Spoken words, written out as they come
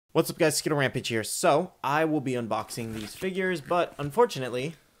What's up, guys? SkittleRampage here. So, I will be unboxing these figures, but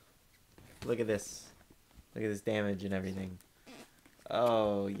unfortunately, look at this. Look at this damage and everything.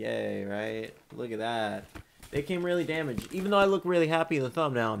 Oh, yay, right? Look at that. They came really damaged. Even though I look really happy in the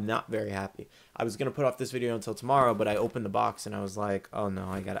thumbnail, I'm not very happy. I was going to put off this video until tomorrow, but I opened the box and I was like, oh no,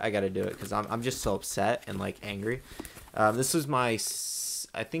 I gotta do it because I'm just so upset and like angry. This was my,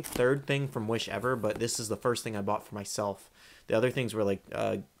 I think, third thing from Wish ever, but this is the first thing I bought for myself. The other things were like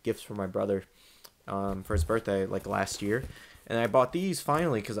gifts for my brother for his birthday like last year. And I bought these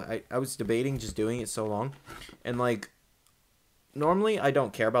finally because I was debating just doing it so long. And like, normally I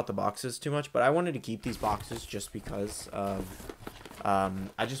don't care about the boxes too much, but I wanted to keep these boxes just because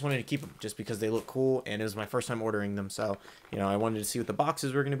I just wanted to keep them just because they look cool. And it was my first time ordering them. So, you know, I wanted to see what the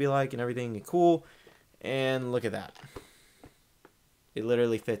boxes were going to be like and everything cool. And look at that. It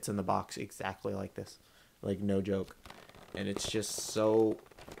literally fits in the box exactly like this. Like, no joke. And it's just so,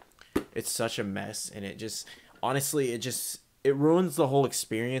 it's such a mess, and it just, honestly, it ruins the whole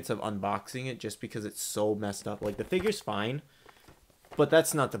experience of unboxing it just because it's so messed up. Like, the figure's fine, but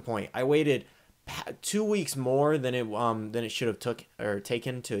that's not the point. I waited 2 weeks more than it should have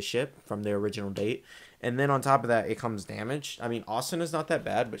taken to ship from the original date, and then on top of that, it comes damaged. I mean, Asuna's not that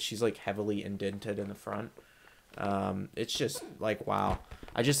bad, but she's like heavily indented in the front. It's just like, wow.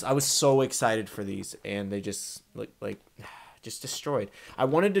 I was so excited for these, and they just just destroyed. I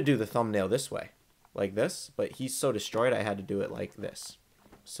wanted to do the thumbnail this way, like this, but he's so destroyed I had to do it like this.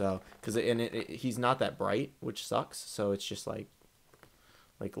 So, because he's not that bright, which sucks. So it's just like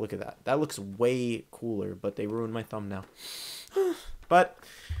look at that. That looks way cooler, but they ruined my thumbnail. But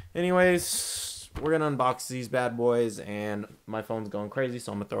anyways, we're gonna unbox these bad boys, and my phone's going crazy,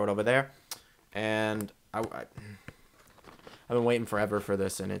 so I'm gonna throw it over there. And I've been waiting forever for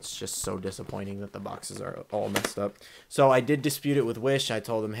this, and it's just so disappointing that the boxes are all messed up. So I did dispute it with Wish. I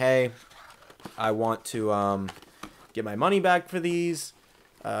told them, hey, I want to get my money back for these,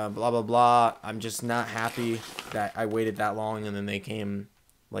 blah, blah, blah. I'm just not happy that I waited that long, and then they came,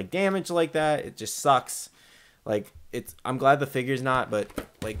 like, damaged like that. It just sucks. Like, I'm glad the figure's not, but,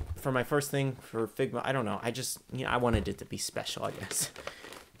 like, for my first thing for Figma, I don't know. I wanted it to be special, I guess.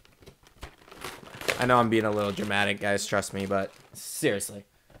 I know I'm being a little dramatic, guys, trust me, but seriously.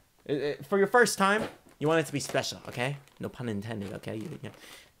 For your first time, you want it to be special, okay? No pun intended, okay? Yeah.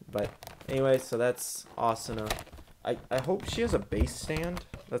 But anyway, so that's Asuna. I hope she has a base stand.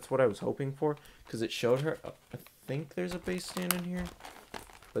 That's what I was hoping for, because it showed her. I think there's a base stand in here.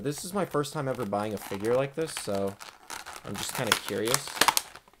 But this is my first time ever buying a figure like this, so I'm just kind of curious.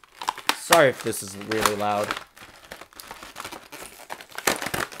 Sorry if this is really loud.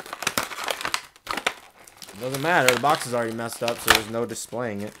 Doesn't matter, the box is already messed up, so there's no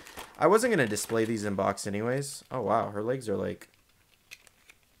displaying it. I wasn't going to display these in box anyways. Oh wow, her legs are like...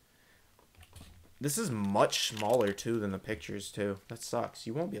 This is much smaller too than the pictures too. That sucks.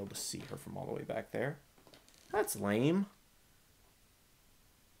 You won't be able to see her from all the way back there. That's lame.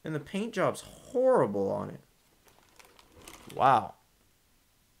 And the paint job's horrible on it. Wow.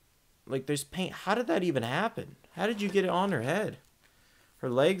 Like, there's paint. How did that even happen? How did you get it on her head?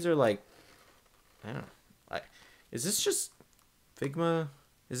 Her legs are like... I don't know. Is this just Figma?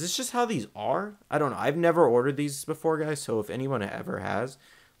 Is this just how these are? I don't know. I've never ordered these before, guys, so if anyone ever has,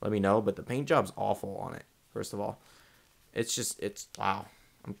 let me know. But the paint job's awful on it, first of all. It's wow.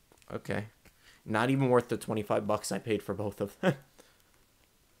 Okay. Not even worth the 25 bucks I paid for both of them.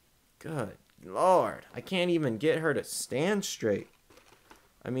 Good Lord. I can't even get her to stand straight.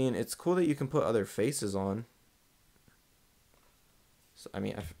 I mean, it's cool that you can put other faces on. So, I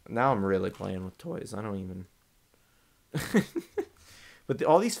mean, now I'm really playing with toys. I don't even... But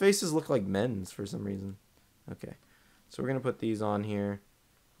all these faces look like men's for some reason. Okay. So we're going to put these on here.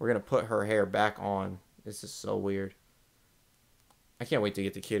 We're going to put her hair back on. This is so weird. I can't wait to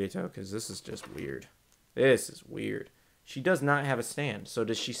get to Kirito because this is just weird. This is weird. She does not have a stand. So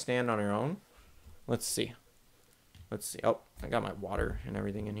does she stand on her own? Let's see. Let's see. Oh, I got my water and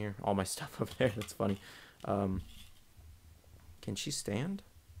everything in here. All my stuff over there. That's funny. Can she stand?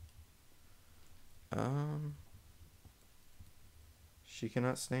 She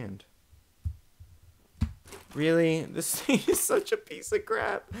cannot stand. Really? This thing is such a piece of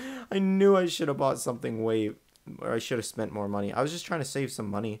crap. I knew I should have bought something or I should have spent more money. I was just trying to save some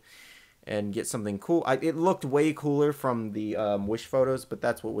money and get something cool. It looked way cooler from the Wish photos, but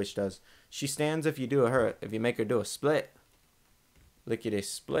that's what Wish does. She stands if you make her do a split. Lickety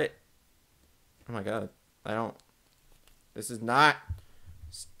split. Oh my god. This is not...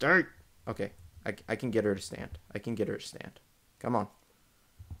 Start. Okay. I can get her to stand. I can get her to stand. Come on.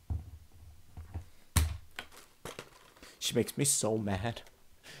 She makes me so mad.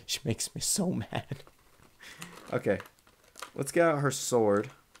 She makes me so mad. Okay. Let's get out her sword.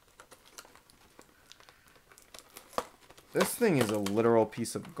 This thing is a literal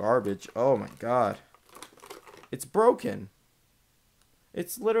piece of garbage. Oh my god. It's broken.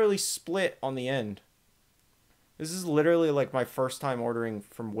 It's literally split on the end. This is literally like my first time ordering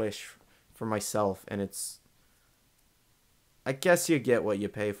from Wish for myself, and it's... I guess you get what you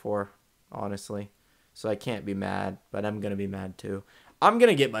pay for, honestly. So I can't be mad, but I'm going to be mad too. I'm going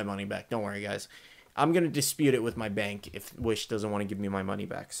to get my money back. Don't worry, guys. I'm going to dispute it with my bank if Wish doesn't want to give me my money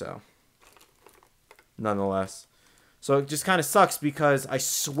back, so... Nonetheless. So it just kind of sucks because I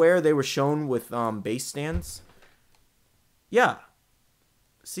swear they were shown with base stands. Yeah.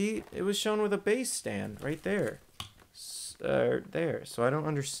 See, it was shown with a base stand right there. There. So I don't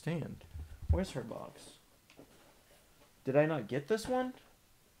understand. Where's her box? Did I not get this one?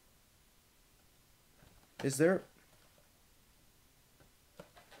 Is there...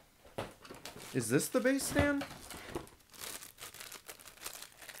 Is this the base stand?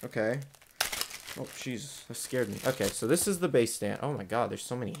 Okay. Oh, jeez. That scared me. Okay, so this is the base stand. Oh my god, there's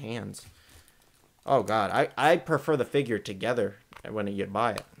so many hands. Oh god, I prefer the figure together when you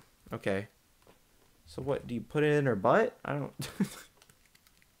buy it. Okay. So what, do you put it in her butt? I don't...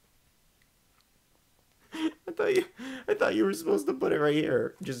 I thought you were supposed to put it right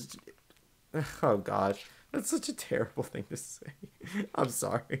here. Just... Oh gosh. That's such a terrible thing to say. I'm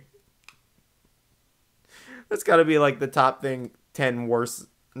sorry. That's gotta be like the top 10 worst...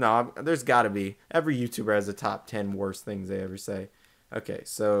 No, there's gotta be. Every YouTuber has a top 10 worst things they ever say. Okay,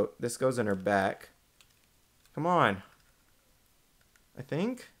 so this goes in her back. Come on. I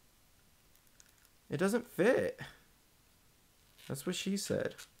think. It doesn't fit. That's what she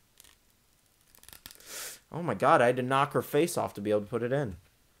said. Oh my god, I had to knock her face off to be able to put it in.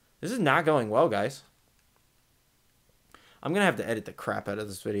 This is not going well, guys. I'm gonna have to edit the crap out of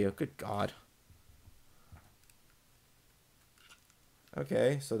this video. Good god.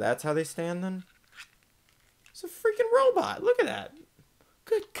 Okay, so that's how they stand then? It's a freaking robot. Look at that.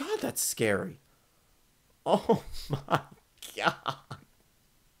 Good god, that's scary. Oh my god.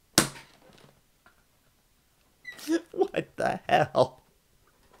 What the hell?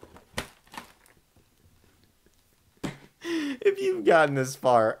 If you've gotten this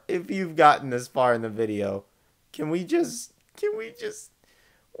far in the video, can we just,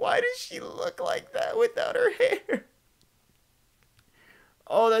 why does she look like that without her hair?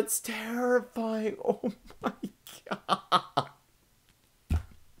 Oh, that's terrifying. Oh my god.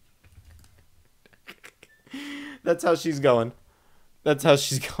 That's how she's going. That's how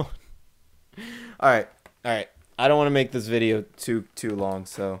she's going. Alright. I don't want to make this video too long,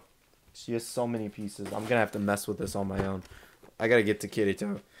 so she has so many pieces. I'm gonna have to mess with this on my own. I gotta get to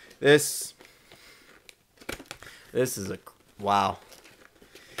Kirito. This is a... Wow.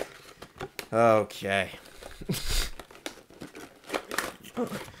 Okay.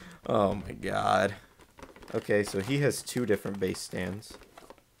 Oh my god. Okay, so he has 2 different base stands.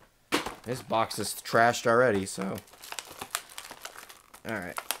 This box is trashed already, so...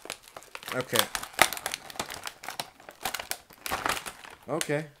 Alright. Okay.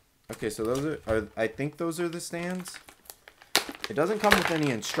 Okay, so those are... I think those are the stands. It doesn't come with any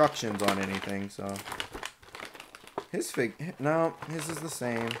instructions on anything, so... No, his is the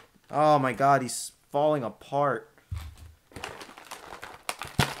same. Oh my god, he's falling apart.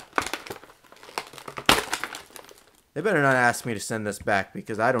 They better not ask me to send this back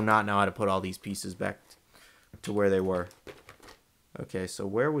because I do not know how to put all these pieces back to where they were. Okay, so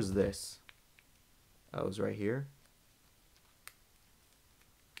where was this? Oh, it was right here?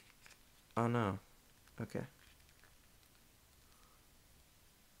 Oh no. Okay.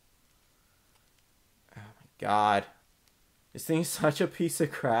 Oh my god. This thing's such a piece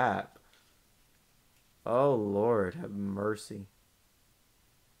of crap. Oh Lord, have mercy.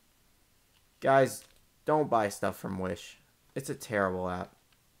 Guys, don't buy stuff from Wish. It's a terrible app.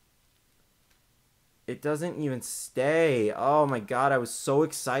 It doesn't even stay. Oh my god, I was so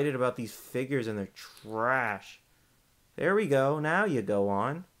excited about these figures and they're trash. There we go. Now you go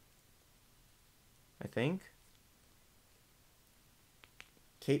on. I think.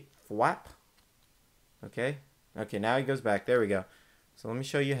 Cape Flap. Okay. Okay, now he goes back. There we go. So let me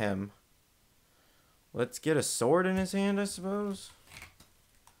show you him. Let's get a sword in his hand, I suppose.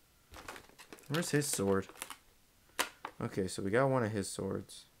 Where's his sword? Okay, so we got one of his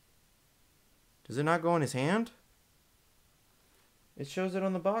swords. Does it not go in his hand? It shows it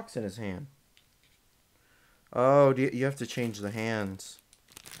on the box in his hand. Oh, you have to change the hands.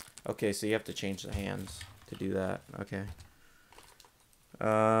 Okay, so you have to change the hands to do that. Okay.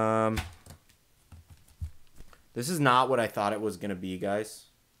 This is not what I thought it was going to be, guys.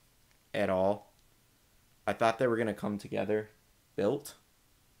 at all. I thought they were going to come together built.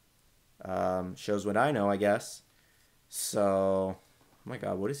 Shows what I know, I guess. So, oh my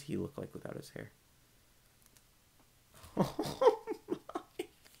god, what does he look like without his hair? Oh my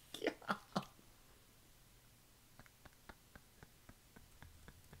god.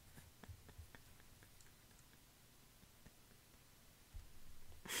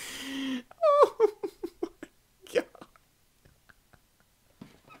 Oh my god.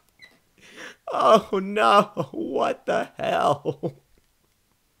 Oh no, what the hell?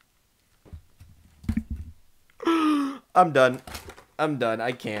 I'm done. I'm done.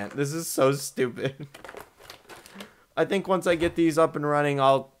 I can't. This is so stupid. I think once I get these up and running,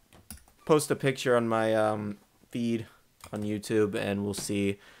 I'll post a picture on my feed on YouTube, and we'll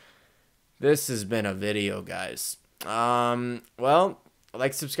see. This has been a video, guys. Well,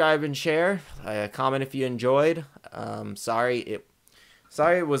 like, subscribe, and share. Comment if you enjoyed. Sorry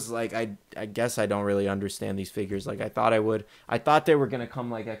it was like, I guess I don't really understand these figures like I thought I would. I thought they were gonna come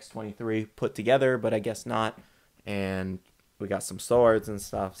like X-23 put together, but I guess not. And we got some swords and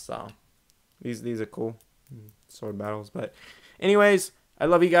stuff, so these are cool sword battles. But anyways, I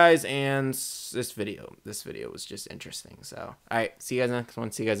love you guys, and this video was just interesting. So all right, see you guys next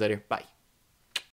one. See you guys later. Bye.